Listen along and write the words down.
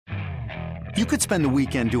You could spend the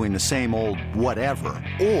weekend doing the same old whatever,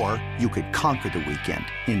 or you could conquer the weekend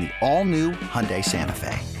in the all-new Hyundai Santa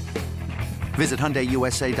Fe. Visit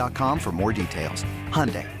HyundaiUSA.com for more details.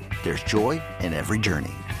 Hyundai, there's joy in every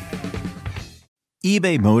journey.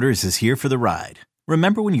 eBay Motors is here for the ride.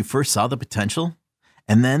 Remember when you first saw the potential?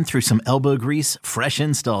 And then through some elbow grease, fresh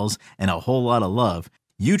installs, and a whole lot of love,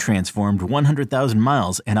 you transformed 100,000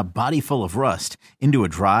 miles and a body full of rust into a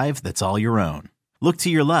drive that's all your own. Look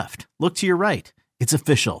to your left. Look to your right. It's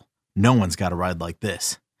official. No one's got a ride like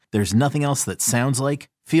this. There's nothing else that sounds like,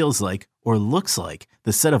 feels like, or looks like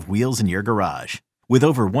the set of wheels in your garage. With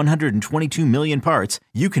over 122 million parts,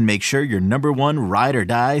 you can make sure your number one ride or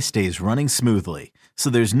die stays running smoothly.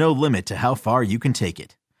 So there's no limit to how far you can take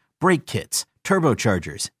it. Brake kits,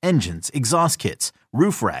 turbochargers, engines, exhaust kits,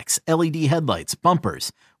 roof racks, LED headlights,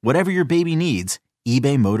 bumpers, whatever your baby needs,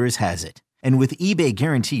 eBay Motors has it. And with eBay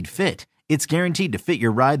Guaranteed Fit, it's guaranteed to fit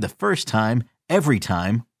your ride the first time, every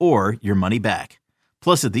time, or your money back.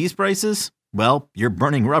 Plus, at these prices, well, you're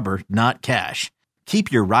burning rubber, not cash. Keep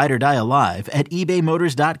your ride or die alive at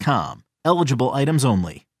ebaymotors.com. Eligible items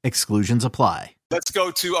only. Exclusions apply. Let's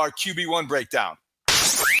go to our QB1 breakdown.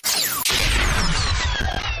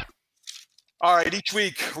 All right, each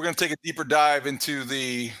week we're going to take a deeper dive into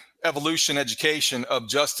the evolution education of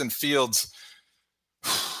Justin Fields.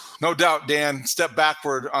 No doubt, Dan, step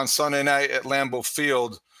backward on Sunday night at Lambeau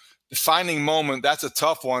Field. Defining moment, that's a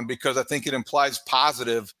tough one because I think it implies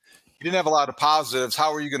positive. You didn't have a lot of positives.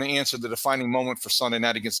 How are you going to answer the defining moment for Sunday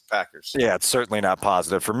night against the Packers? Yeah, it's certainly not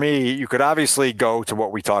positive. For me, you could obviously go to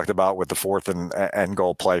what we talked about with the fourth and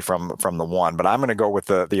goal play from the one, but I'm going to go with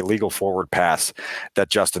the illegal forward pass that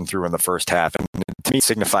Justin threw in the first half. And to me, it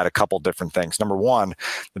signified a couple different things. Number one,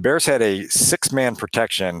 the Bears had a 6-man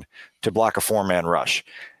protection to block a 4-man rush.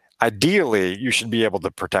 Ideally, you should be able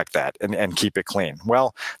to protect that and keep it clean.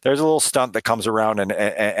 Well, there's a little stunt that comes around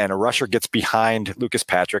and a rusher gets behind Lucas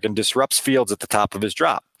Patrick and disrupts Fields at the top of his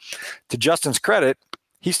drop. To Justin's credit,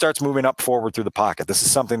 he starts moving up forward through the pocket. This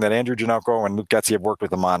is something that Andrew Janocko and Luke Getsy have worked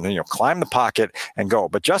with him on. Climb the pocket and go.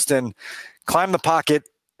 But Justin climbed the pocket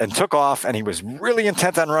and took off, and he was really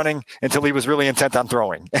intent on running until he was really intent on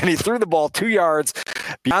throwing. And he threw the ball 2 yards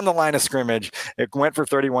beyond the line of scrimmage. It went for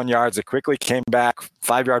 31 yards. It quickly came back,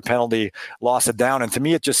 5-yard penalty, lost it down. And to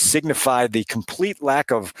me, it just signified the complete lack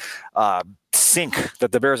of sync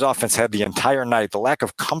that the Bears offense had the entire night, the lack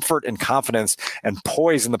of comfort and confidence and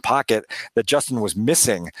poise in the pocket that Justin was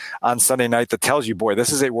missing on Sunday night that tells you, boy,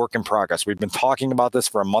 this is a work in progress. We've been talking about this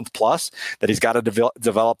for a month plus, that he's got to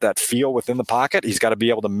develop that feel within the pocket. He's got to be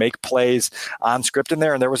able to make plays on script in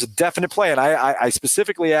there. And there was a definite play. And I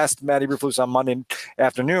specifically asked Matt Eberflus on Monday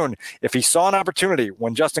afternoon if he saw an opportunity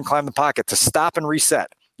when Justin climbed the pocket to stop and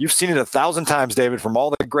reset. You've seen it 1,000 times, David, from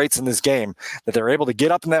all the greats in this game, that they're able to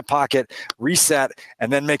get up in that pocket, reset,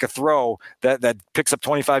 and then make a throw that picks up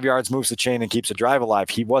 25 yards, moves the chain, and keeps a drive alive.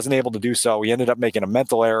 He wasn't able to do so. He ended up making a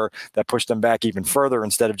mental error that pushed him back even further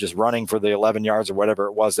instead of just running for the 11 yards or whatever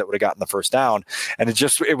it was that would have gotten the first down. And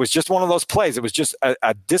it was just one of those plays. It was just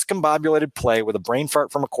a discombobulated play with a brain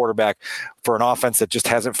fart from a quarterback for an offense that just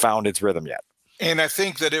hasn't found its rhythm yet. And I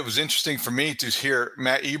think that it was interesting for me to hear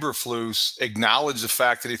Matt Eberflus acknowledge the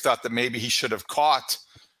fact that he thought that maybe he should have caught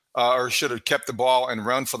or should have kept the ball and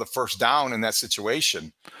run for the first down in that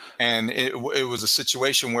situation. And it was a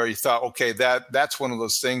situation where he thought, okay, that's one of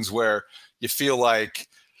those things where you feel like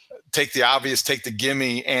take the obvious, take the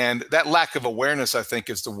gimme. And that lack of awareness, I think,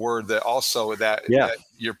 is the word that also that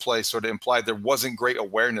your play sort of implied. There wasn't great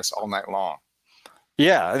awareness all night long.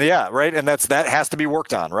 Yeah, right. And that has to be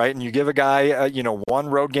worked on, right? And you give a guy, one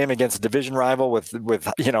road game against a division rival with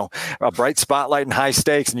a bright spotlight and high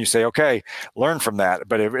stakes, and you say, okay, learn from that.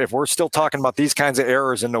 But if we're still talking about these kinds of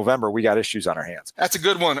errors in November, we got issues on our hands. That's a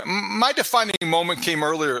good one. My defining moment came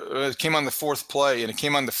earlier. It came on the fourth play, and it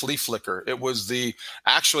came on the flea flicker. It was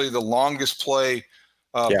actually the longest play,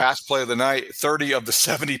 pass play of the night. 30 of the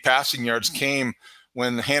 70 passing yards came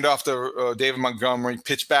when the handoff to David Montgomery,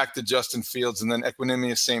 pitch back to Justin Fields, and then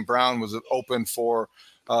Equanimeous St. Brown was open for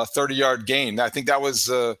a 30-yard gain. I think that was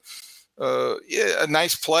a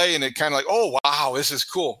nice play, and it kind of like, oh, wow, this is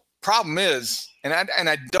cool. Problem is, and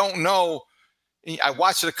I don't know, I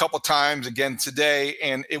watched it a couple times again today,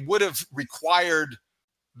 and it would have required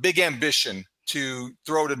big ambition to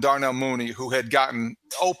throw to Darnell Mooney, who had gotten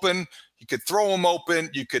open. You could throw him open.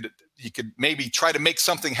 You could maybe try to make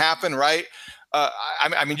something happen, right?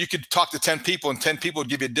 I mean, you could talk to 10 people and 10 people would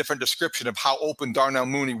give you a different description of how open Darnell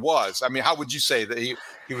Mooney was. I mean, how would you say that he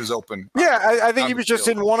was open? Yeah, I think he was just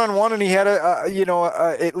in one-on-one, and he had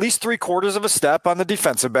at least 3/4 of a step on the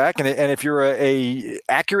defensive back. And if you're a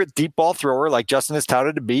accurate deep ball thrower like Justin is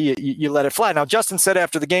touted to be, you let it fly. Now, Justin said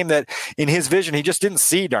after the game that in his vision, he just didn't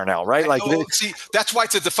see Darnell, right? See, that's why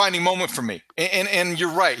it's a defining moment for me. And you're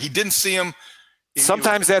right. He didn't see him.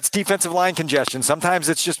 Sometimes that's defensive line congestion. Sometimes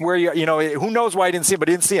it's just where who knows why he didn't see him, but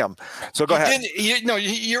he didn't see him. So go ahead.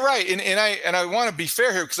 You're right. And I want to be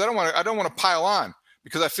fair here because I don't want to pile on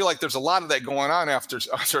because I feel like there's a lot of that going on after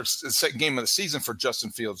the second game of the season for Justin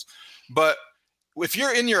Fields. But if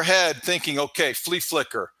you're in your head thinking, okay, flea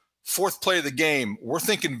flicker, fourth play of the game, we're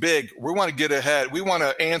thinking big. We want to get ahead. We want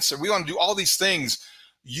to answer. We want to do all these things.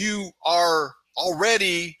 You are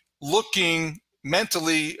already looking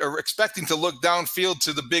mentally or expecting to look downfield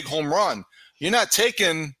to the big home run. You're not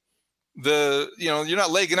taking you're not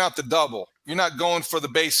legging out the double. You're not going for the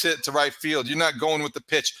base hit to right field. You're not going with the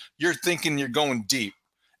pitch. You're thinking you're going deep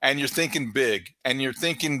and you're thinking big and you're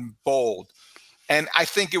thinking bold. And I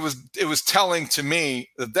think it was telling to me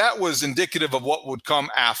that was indicative of what would come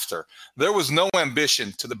after. There was no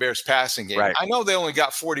ambition to the Bears passing game. Right. I know they only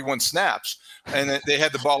got 41 snaps and they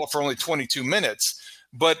had the ball for only 22 minutes.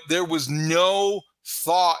 But there was no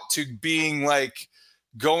thought to being like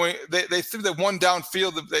going. They threw the one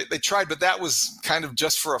downfield. They tried, but that was kind of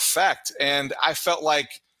just for effect. And I felt like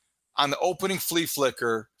on the opening flea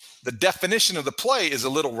flicker, the definition of the play is a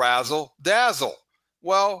little razzle dazzle.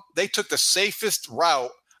 Well, they took the safest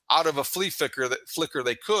route out of a flea flicker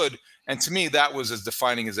they could, and to me, that was as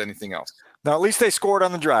defining as anything else. Now, at least they scored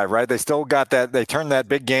on the drive, right? They still got that. They turned that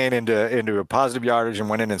big gain into a positive yardage and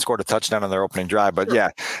went in and scored a touchdown on their opening drive. But yeah,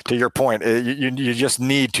 to your point, you just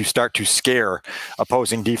need to start to scare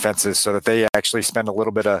opposing defenses so that they actually spend a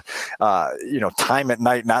little bit of time at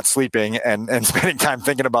night not sleeping and spending time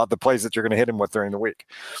thinking about the plays that you're going to hit them with during the week.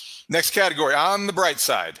 Next category, on the bright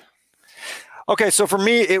side. Okay, so for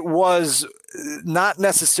me, it was not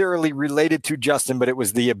necessarily related to Justin, but it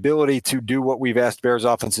was the ability to do what we've asked Bears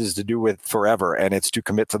offenses to do with forever, and it's to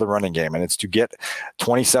commit to the running game, and it's to get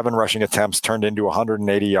 27 rushing attempts turned into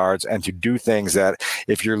 180 yards, and to do things that,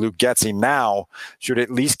 if you're Luke Getsy now, should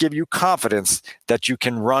at least give you confidence that you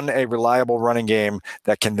can run a reliable running game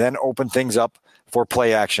that can then open things up for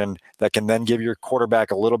play action, that can then give your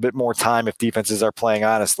quarterback a little bit more time if defenses are playing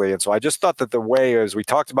honestly. And so I just thought that the way, as we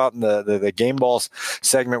talked about in the game balls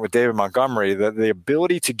segment with David Montgomery, the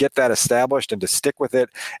ability to get that established and to stick with it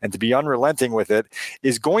and to be unrelenting with it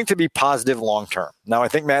is going to be positive long term. Now, I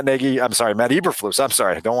think Matt Eberflus,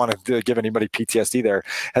 I don't want to give anybody PTSD there,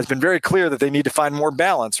 has been very clear that they need to find more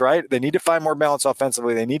balance, right? They need to find more balance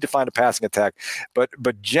offensively. They need to find a passing attack.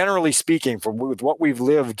 But generally speaking, with what we've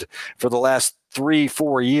lived for the last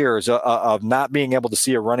 3-4 years of not being able to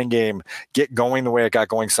see a running game get going the way it got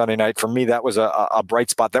going Sunday night, for me, that was a bright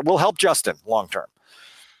spot that will help Justin long term.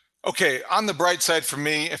 Okay, on the bright side for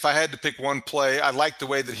me, if I had to pick one play, I liked the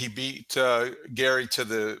way that he beat Gary to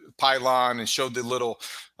the pylon and showed the little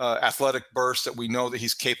athletic burst that we know that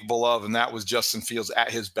he's capable of, and that was Justin Fields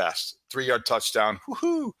at his best. 3-yard touchdown.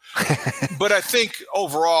 Woohoo! But I think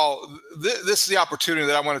overall, this is the opportunity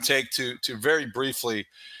that I want to take to very briefly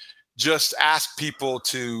just ask people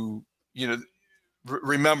to,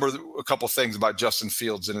 remember a couple things about Justin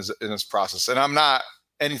Fields in his process. And I'm not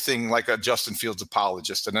anything like a Justin Fields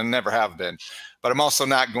apologist, and I never have been. But I'm also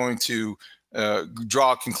not going to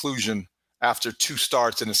draw a conclusion after 2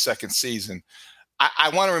 starts in his second season. I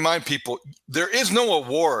want to remind people there is no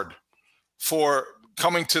award for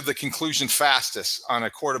coming to the conclusion fastest on a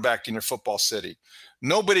quarterback in your football city.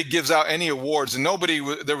 Nobody gives out any awards, and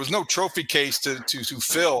there was no trophy case to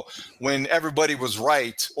fill when everybody was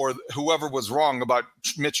right or whoever was wrong about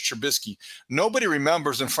Mitch Trubisky. Nobody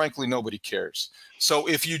remembers, and frankly, nobody cares. So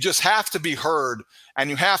if you just have to be heard and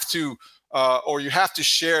you have to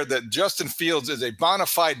share that Justin Fields is a bona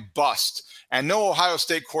fide bust and no Ohio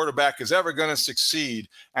State quarterback is ever going to succeed,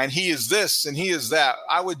 and he is this and he is that,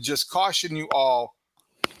 I would just caution you all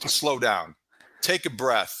to slow down, take a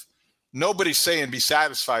breath. Nobody's saying be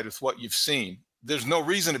satisfied with what you've seen. There's no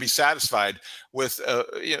reason to be satisfied with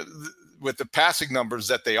the passing numbers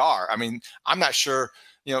that they are. I mean, I'm not sure,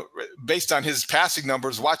 based on his passing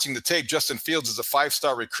numbers, watching the tape, Justin Fields is a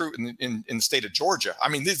 5-star recruit in the state of Georgia. I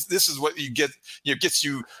mean, this is what you get, gets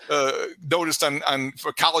you noticed on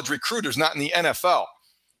for college recruiters, not in the NFL.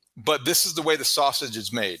 But this is the way the sausage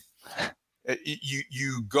is made.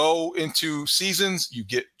 You go into seasons, you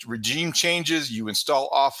get regime changes, you install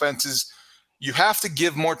offenses. You have to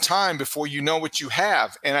give more time before you know what you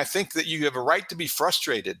have. And I think that you have a right to be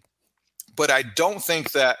frustrated but I don't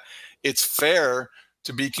think that it's fair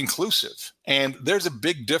to be conclusive. And there's a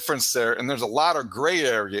big difference there. And there's a lot of gray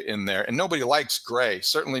area in there. And nobody likes gray,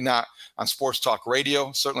 certainly not on sports talk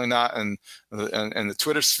radio, certainly not in the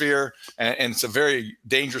Twitter sphere. And it's a very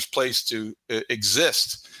dangerous place to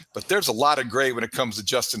exist. But there's a lot of gray when it comes to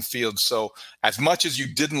Justin Fields. So as much as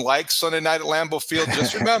you didn't like Sunday night at Lambeau Field,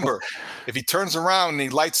 just remember, if he turns around and he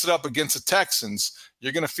lights it up against the Texans,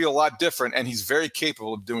 you're going to feel a lot different, and he's very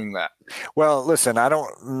capable of doing that. Well, listen,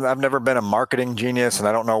 I've never been a marketing genius, and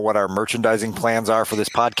I don't know what our merchandising plans are for this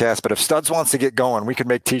podcast, but if Studs wants to get going, we could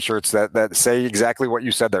make t-shirts that say exactly what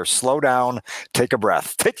you said there. Slow down, take a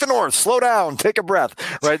breath. Take the North, slow down, take a breath,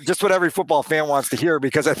 right? Just what every football fan wants to hear,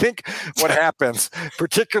 because I think what happens,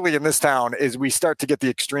 particularly in this town, is we start to get the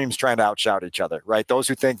extremes trying to outshout each other, right? Those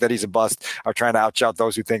who think that he's a bust are trying to outshout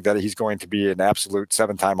those who think that he's going to be an absolute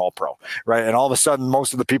 7-time All-Pro, right? And all of a sudden,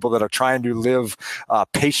 most of the people that are trying to live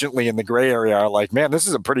patiently in the gray area are like, man, this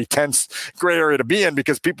is a pretty tense gray area to be in,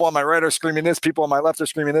 because people on my right are screaming this, people on my left are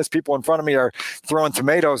screaming this, people in front of me are throwing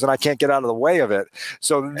tomatoes, and I can't get out of the way of it.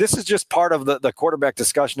 So this is just part of the quarterback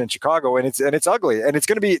discussion in Chicago, and it's ugly, and it's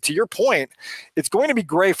going to be, to your point, it's going to be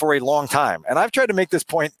gray for a long time. And I've tried to make this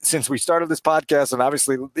point since we started this podcast, and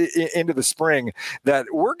obviously into the spring, that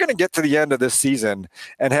we're going to get to the end of this season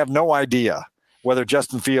and have no idea whether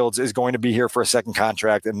Justin Fields is going to be here for a second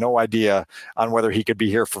contract, and no idea on whether he could be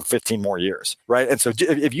here for 15 more years, right? And so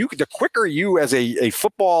the quicker you as a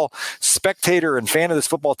football spectator and fan of this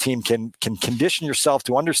football team can condition yourself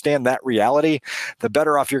to understand that reality, the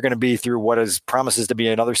better off you're going to be through what promises to be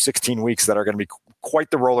another 16 weeks that are going to be quite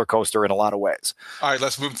the roller coaster in a lot of ways. All right,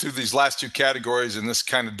 let's move through these last two categories, and this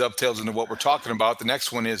kind of dovetails into what we're talking about. The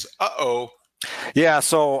next one is, Yeah,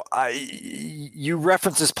 so you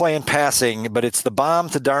reference this play in passing, but it's the bomb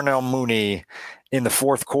to Darnell Mooney in the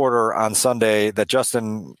fourth quarter on Sunday that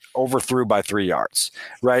Justin overthrew by 3 yards,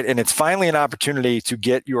 right? And it's finally an opportunity to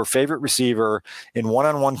get your favorite receiver in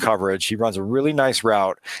one-on-one coverage. He runs a really nice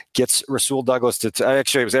route, gets Rasul Douglas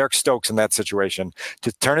actually it was Eric Stokes in that situation,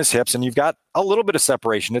 to turn his hips, and you've got a little bit of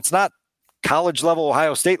separation. It's not college level,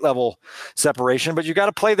 Ohio State level separation, but you got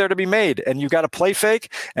to play there to be made, and you got to play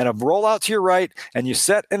fake and a roll out to your right, and you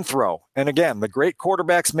set and throw. And again, the great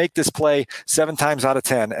quarterbacks make this play 7 times out of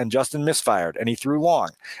 10, and Justin misfired and he threw long.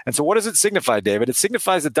 And so what does it signify, David? It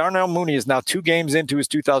signifies that Darnell Mooney is now 2 games into his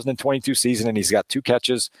 2022 season, and he's got 2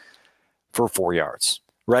 catches for 4 yards.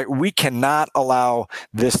 Right? We cannot allow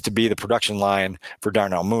this to be the production line for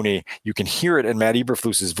Darnell Mooney. You can hear it in Matt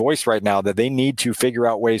Eberflus's voice right now that they need to figure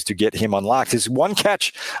out ways to get him unlocked. His one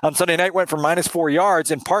catch on Sunday night went for -4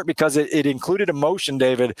 yards, in part because it included a motion,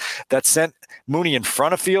 David, that sent Mooney in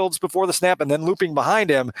front of Fields before the snap and then looping behind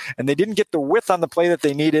him, and they didn't get the width on the play that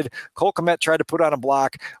they needed. Cole Kmet tried to put on a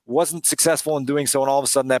block, wasn't successful in doing so, and all of a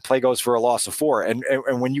sudden that play goes for a loss of 4.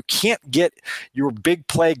 And when you can't get your big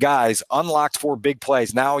play guys unlocked for big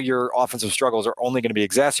plays, now your offensive struggles are only going to be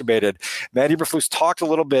exacerbated. Matt Eberflus talked a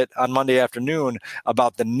little bit on Monday afternoon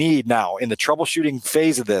about the need now in the troubleshooting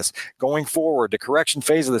phase of this, going forward, the correction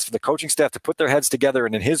phase of this, for the coaching staff to put their heads together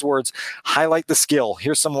and, in his words, highlight the skill.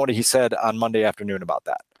 Here's some of what he said on Monday afternoon about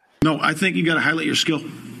that. No, I think you got to highlight your skill.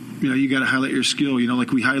 You got to highlight your skill.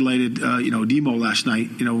 Like we highlighted, Demo last night,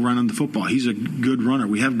 running the football. He's a good runner.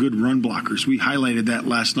 We have good run blockers. We highlighted that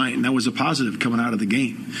last night, and that was a positive coming out of the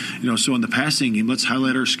game. So in the passing game, let's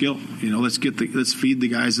highlight our skill. Let's feed the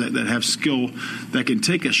guys that have skill that can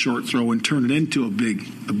take a short throw and turn it into a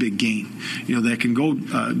big gain. That can go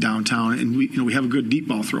downtown, and we have a good deep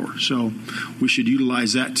ball thrower. So we should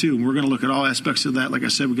utilize that too. And we're going to look at all aspects of that. Like I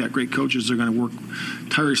said, we got great coaches. They're going to work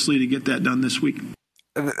tirelessly to get that done this week.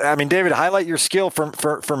 I mean, David, highlight your skill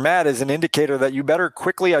for Matt is an indicator that you better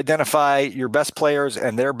quickly identify your best players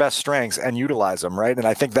and their best strengths and utilize them, right? And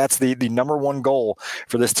I think that's the number one goal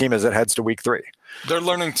for this team as it heads to week 3. They're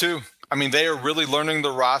learning too. I mean, they are really learning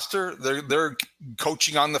the roster. They're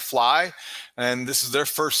coaching on the fly, and this is their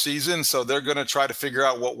first season, so they're going to try to figure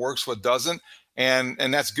out what works, what doesn't.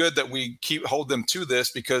 And that's good that we hold them to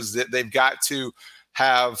this, because they've got to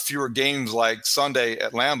have fewer games like Sunday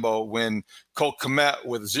at Lambeau when Cole Kmet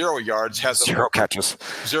with 0 yards has 0 catches.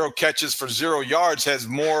 0 catches for 0 yards has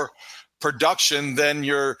more production than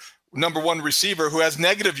your number 1 receiver who has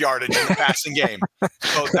negative yardage in the passing game.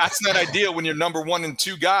 So that's not ideal when your number 1 and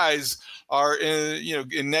 2 guys are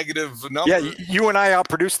in negative numbers. Yeah, you and I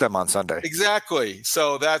outproduced them on Sunday. Exactly.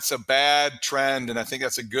 So that's a bad trend, and I think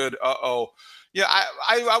that's a good Yeah,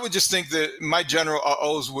 I would just think that my general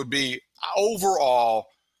uh-ohs would be, overall,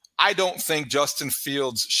 I don't think Justin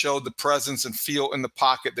Fields showed the presence and feel in the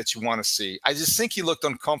pocket that you want to see. I just think he looked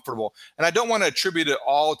uncomfortable. And I don't want to attribute it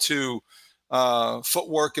all to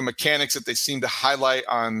footwork and mechanics that they seem to highlight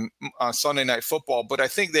on Sunday Night Football. But I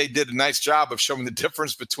think they did a nice job of showing the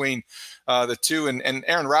difference between the two. And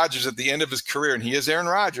Aaron Rodgers at the end of his career, and he is Aaron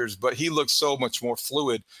Rodgers, but he looks so much more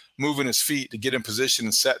fluid, moving his feet to get in position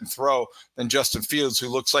and set and throw, than Justin Fields, who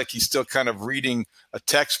looks like he's still kind of reading a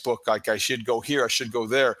textbook, like I should go here, I should go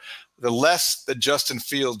there. The less that Justin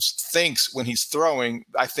Fields thinks when he's throwing,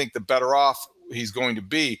 I think the better off he's going to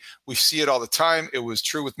be. We see it all the time. It was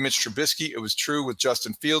true with Mitch Trubisky. It was true with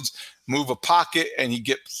Justin Fields. Move a pocket and he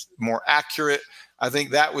gets more accurate. I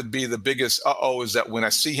think that would be the biggest is that when I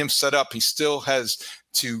see him set up, he still has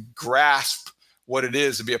to grasp what it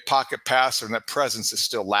is to be a pocket passer, and that presence is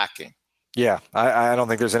still lacking. Yeah, I don't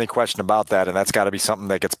think there's any question about that. And that's got to be something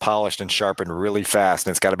that gets polished and sharpened really fast.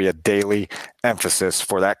 And it's got to be a daily emphasis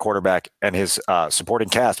for that quarterback and his supporting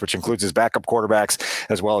cast, which includes his backup quarterbacks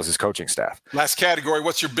as well as his coaching staff. Last category,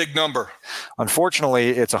 what's your big number?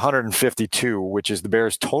 Unfortunately, it's 152, which is the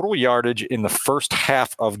Bears' total yardage in the first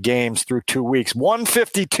half of games through 2 weeks.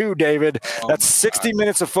 152, David. That's 60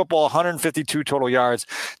 minutes of football, 152 total yards.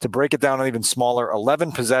 To break it down even smaller,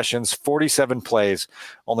 11 possessions, 47 plays,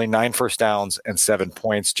 only 9 first downs and 7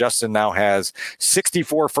 points. Justin now has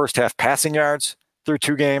 64 first half passing yards through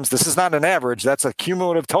 2 games. This is not an average. That's a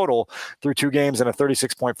cumulative total through 2 games and a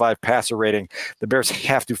 36.5 passer rating. The Bears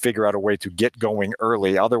have to figure out a way to get going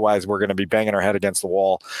early. Otherwise, we're going to be banging our head against the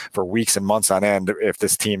wall for weeks and months on end if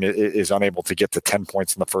this team is unable to get to 10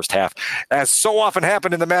 points in the first half, as so often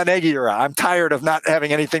happened in the Matt Nagy era. I'm tired of not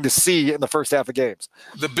having anything to see in the first half of games.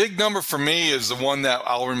 The big number for me is the one that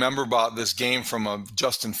I'll remember about this game from a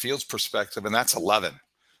Justin Fields perspective, and that's 11.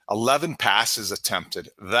 11 passes attempted.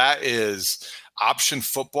 That is option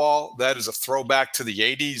football. That is a throwback to the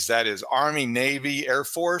 80s. That is Army, Navy, Air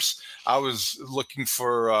Force. I was looking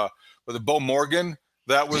for the Bo Morgan.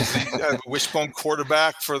 That was the wishbone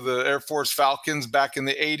quarterback for the Air Force Falcons back in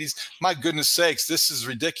the 80s. My goodness sakes, this is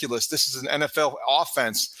ridiculous. This is an NFL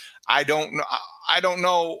offense. I don't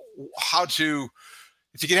know how to –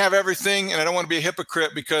 if you can have everything, and I don't want to be a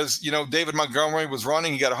hypocrite because, David Montgomery was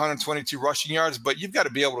running. He got 122 rushing yards, but you've got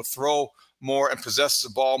to be able to throw more and possess the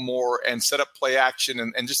ball more and set up play action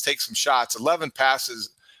and just take some shots. 11 passes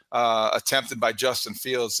attempted by Justin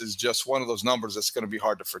Fields is just one of those numbers that's going to be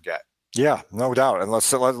hard to forget. Yeah, no doubt. And let's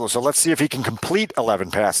see if he can complete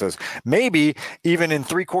 11 passes, maybe even in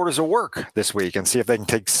 3 quarters of work this week, and see if they can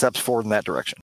take steps forward in that direction.